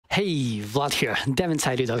Hey, Vlad here,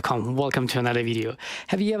 devinsider.com. Welcome to another video.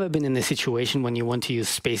 Have you ever been in a situation when you want to use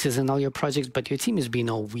spaces in all your projects, but your team is being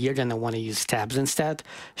all weird and they want to use tabs instead?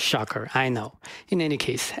 Shocker, I know. In any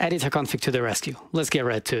case, EditorConfig to the rescue. Let's get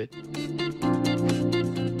right to it.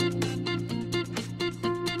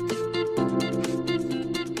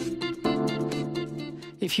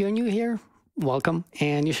 If you're new here, welcome,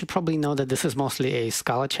 and you should probably know that this is mostly a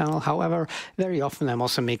Scala channel. However, very often I'm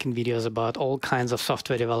also making videos about all kinds of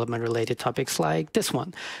software development related topics like this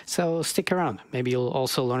one. So stick around. Maybe you'll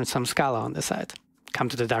also learn some Scala on the side. Come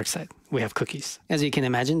to the dark side. We have cookies. As you can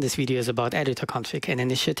imagine, this video is about EditorConfig, an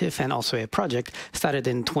initiative and also a project started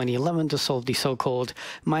in 2011 to solve the so-called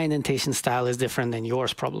 "my indentation style is different than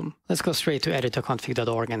yours" problem. Let's go straight to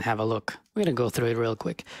editorconfig.org and have a look. We're going to go through it real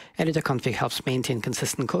quick. EditorConfig helps maintain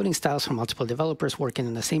consistent coding styles for multiple developers working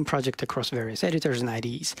in the same project across various editors and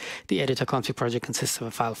IDEs. The EditorConfig project consists of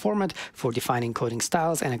a file format for defining coding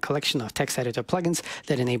styles and a collection of text editor plugins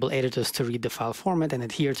that enable editors to read the file format and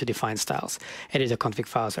adhere to defined styles. EditorConfig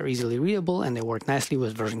files are easily readable and they work nicely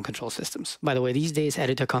with version control systems. By the way, these days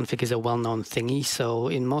EditorConfig is a well-known thingy, so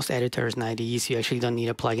in most editors and IDEs you actually don't need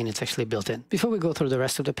a plugin, it's actually built in. Before we go through the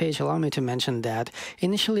rest of the page, allow me to mention that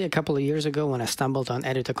initially a couple of years ago when I stumbled on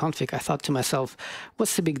EditorConfig, I thought to myself,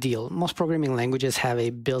 what's the big deal? Most programming languages have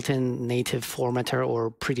a built-in native formatter or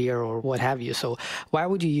prettier or what have you, so why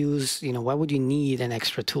would you use, why would you need an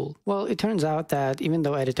extra tool? Well, it turns out that even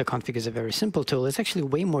though EditorConfig is a very simple tool, it's actually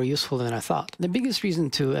way more useful than I thought. The biggest reason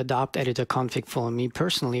to adopt EditorConfig for me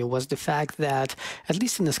personally was the fact that, at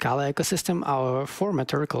least in the Scala ecosystem, our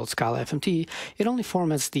formatter called Scala FMT, it only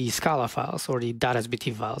formats the Scala files or the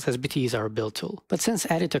 .sbt files. SBT is our build tool. But since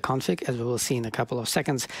EditorConfig, as we will see in a couple of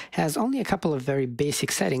seconds, has only a couple of very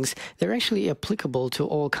basic settings, they're actually applicable to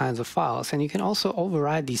all kinds of files, and you can also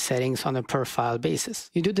override these settings on a per file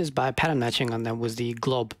basis. You do this by pattern matching on them with the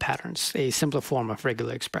glob patterns, a simpler form of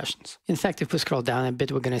regular expressions. In fact, if we scroll down a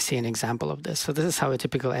bit, we're going to see an example of this. So this is how a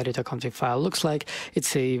typical EditorConfig file looks like.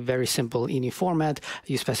 It's a very simple ini format.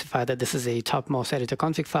 You specify that this is a topmost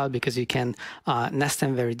EditorConfig file because you can nest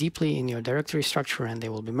them very deeply in your directory structure and they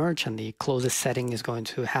will be merged, and the closest setting is going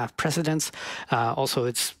to have precedence. Also,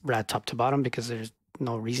 it's read top to bottom because there's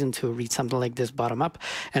no reason to read something like this bottom up.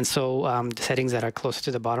 And so the settings that are closer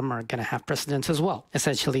to the bottom are going to have precedence as well.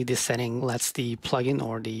 Essentially, this setting lets the plugin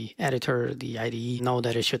or the editor, the IDE, know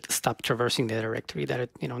that it should stop traversing the directory that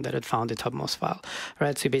it found the topmost file.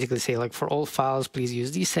 Right? So you basically say, like, for all files, please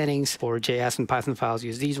use these settings. For JS and Python files,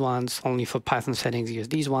 use these ones. Only for Python settings, use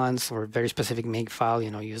these ones. For a very specific make file,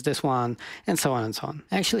 use this one, and so on and so on.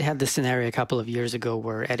 I actually had this scenario a couple of years ago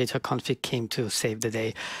where EditorConfig came to save the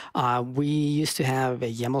day. We used to have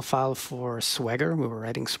a YAML file for Swagger. We were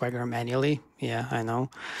writing Swagger manually. Yeah, I know.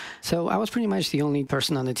 So I was pretty much the only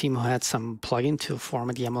person on the team who had some plugin to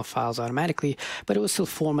format YAML files automatically, but it was still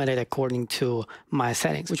formatted according to my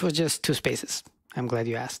settings, which was just 2 spaces. I'm glad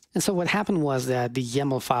you asked. And so what happened was that the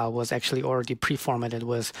YAML file was actually already pre-formatted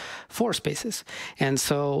with 4 spaces. And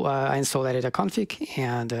so I installed EditorConfig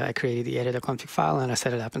and I created the EditorConfig file and I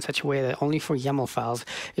set it up in such a way that only for YAML files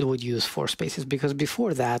it would use 4 spaces. Because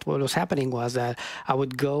before that, what was happening was that I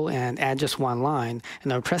would go and add just 1 line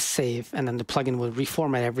and I would press save, and then the plugin would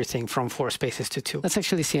reformat everything from 4 spaces to 2. Let's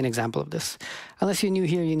actually see an example of this. Unless you're new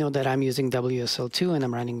here, you know that I'm using WSL2 and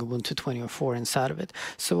I'm running Ubuntu 20.04 inside of it.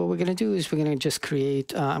 So what we're going to do is we're going to just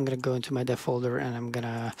create, I'm going to go into my dev folder and I'm going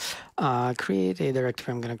to create a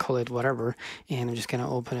directory. I'm going to call it whatever, and I'm just going to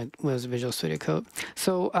open it with Visual Studio Code.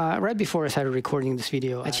 So right before I started recording this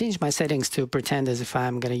video, I changed my settings to pretend as if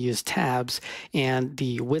I'm going to use tabs, and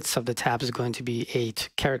the width of the tabs is going to be 8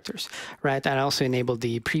 characters, right? And I also enabled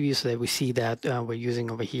the preview so that we see that we're using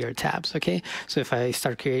over here tabs, okay? So if I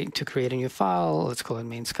start to create a new file, let's call it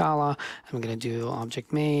main Scala. I'm going to do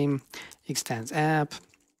object main extends app.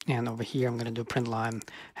 And over here, I'm going to do print line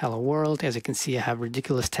hello world. As you can see, I have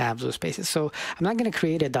ridiculous tabs with spaces. So I'm not going to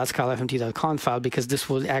create a .scalafmt.conf file because this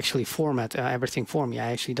will actually format everything for me.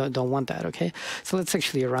 I actually don't want that, okay? So let's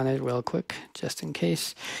actually run it real quick, just in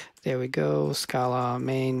case. There we go, Scala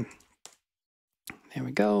main. There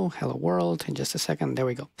we go, hello world, in just a second, there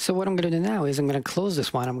we go. So what I'm going to do now is I'm going to close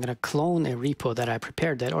this one. I'm going to clone a repo that I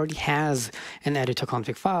prepared that already has an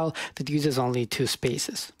EditorConfig file that uses only 2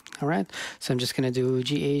 spaces. All right, so I'm just going to do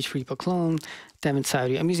gh repo clone, dev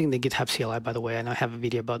inside. I'm using the GitHub CLI, by the way, and I have a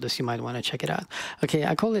video about this. You might want to check it out. Okay,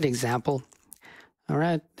 I call it example. All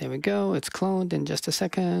right, there we go. It's cloned in just a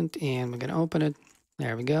second, and we're going to open it.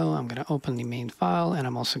 There we go. I'm going to open the main file, and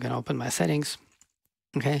I'm also going to open my settings.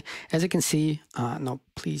 Okay, as you can see, no,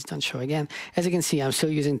 please don't show again. As you can see, I'm still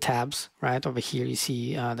using tabs, right? Over here, you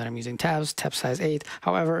see that I'm using tabs, tab size 8.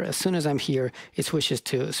 However, as soon as I'm here, it switches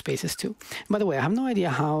to spaces 2. By the way, I have no idea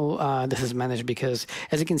how this is managed because,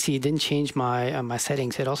 as you can see, it didn't change my my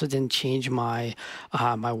settings. It also didn't change my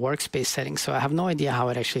my workspace settings. So I have no idea how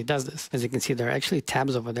it actually does this. As you can see, there are actually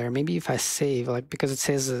tabs over there. Maybe if I save, like because it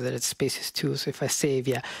says that it's spaces 2. So if I save,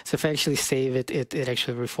 yeah. So if I actually save it, it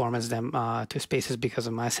actually reformats them to spaces because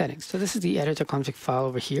of my settings. So this is the EditorConfig file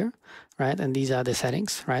over here, right? And these are the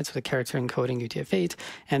settings, right? So the character encoding UTF-8,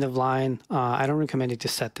 end of line. I don't recommend you to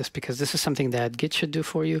set this because this is something that Git should do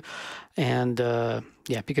for you. And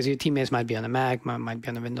yeah, because your teammates might be on a Mac, might be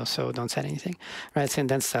on a Windows, so don't set anything, right? So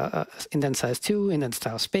indent size 2, indent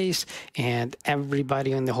style space, and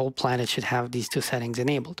everybody on the whole planet should have these two settings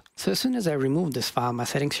enabled. So as soon as I remove this file, my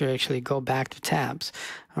settings should actually go back to tabs.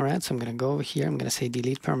 All right, so I'm going to go over here. I'm going to say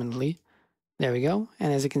delete permanently. There we go.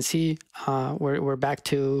 And as you can see, we're back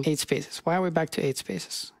to 8 spaces. Why are we back to 8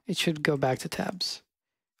 spaces? It should go back to tabs.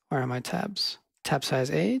 Where are my tabs? Tab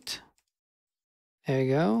size 8. There we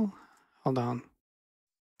go. Hold on.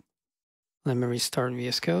 Let me restart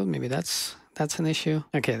VS Code. Maybe that's an issue.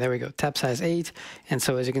 Okay, there we go. Tab size 8. And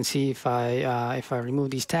so as you can see, if I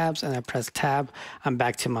remove these tabs and I press tab, I'm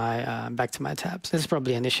back to my tabs. This is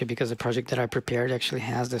probably an issue because the project that I prepared actually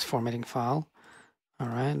has this formatting file. All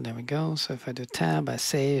right, there we go. So if I do tab, I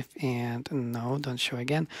save, and no, don't show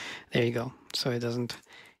again. There you go. So it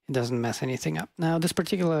doesn't mess anything up. Now, this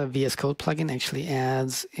particular VS Code plugin actually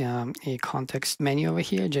adds a context menu over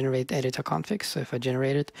here, generate editor config. So if I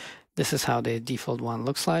generate it, this is how the default one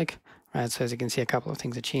looks like. Right, so as you can see, a couple of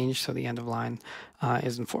things have changed. So the end of line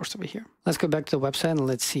is enforced over here. Let's go back to the website and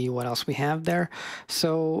let's see what else we have there.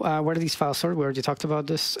 So where are these files stored? We already talked about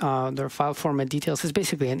this. Their file format details is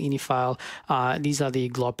basically an ini file. These are the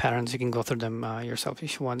glob patterns. You can go through them yourself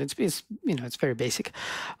if you want. It's very basic.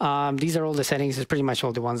 These are all the settings. It's pretty much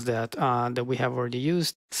all the ones that that we have already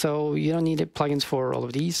used. So you don't need plugins for all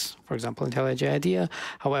of these. For example, IntelliJ IDEA.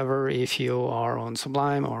 However, if you are on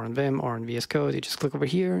Sublime or on Vim or on VS Code, you just click over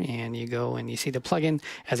here and you go and you see the plugin.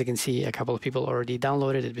 As you can see, a couple of people already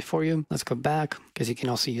downloaded it before you. Let's go back because you can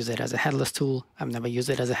also use it as a headless tool. I've never used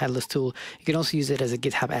it as a headless tool. You can also use it as a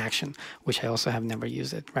GitHub action, which I also have never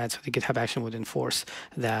used it, right? So the GitHub action would enforce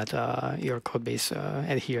that your code base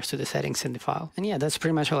adheres to the settings in the file. And yeah, that's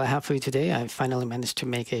pretty much all I have for you today. I finally managed to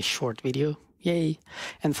make a short video. Yay.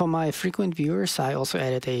 And for my frequent viewers, I also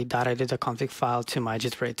added a .editorconfig file to my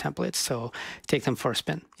JIT templates, so take them for a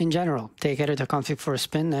spin. In general, take EditorConfig for a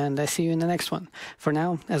spin, and I see you in the next one. For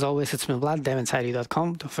now, as always, it's been Vlad,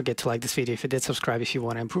 devinside.com. Don't forget to like this video if you did, subscribe if you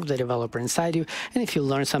want to improve the developer inside you, and if you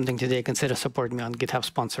learned something today, consider supporting me on GitHub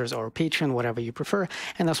sponsors or Patreon, whatever you prefer,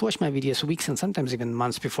 and also watch my videos weeks and sometimes even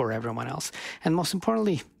months before everyone else. And most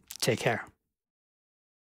importantly, take care.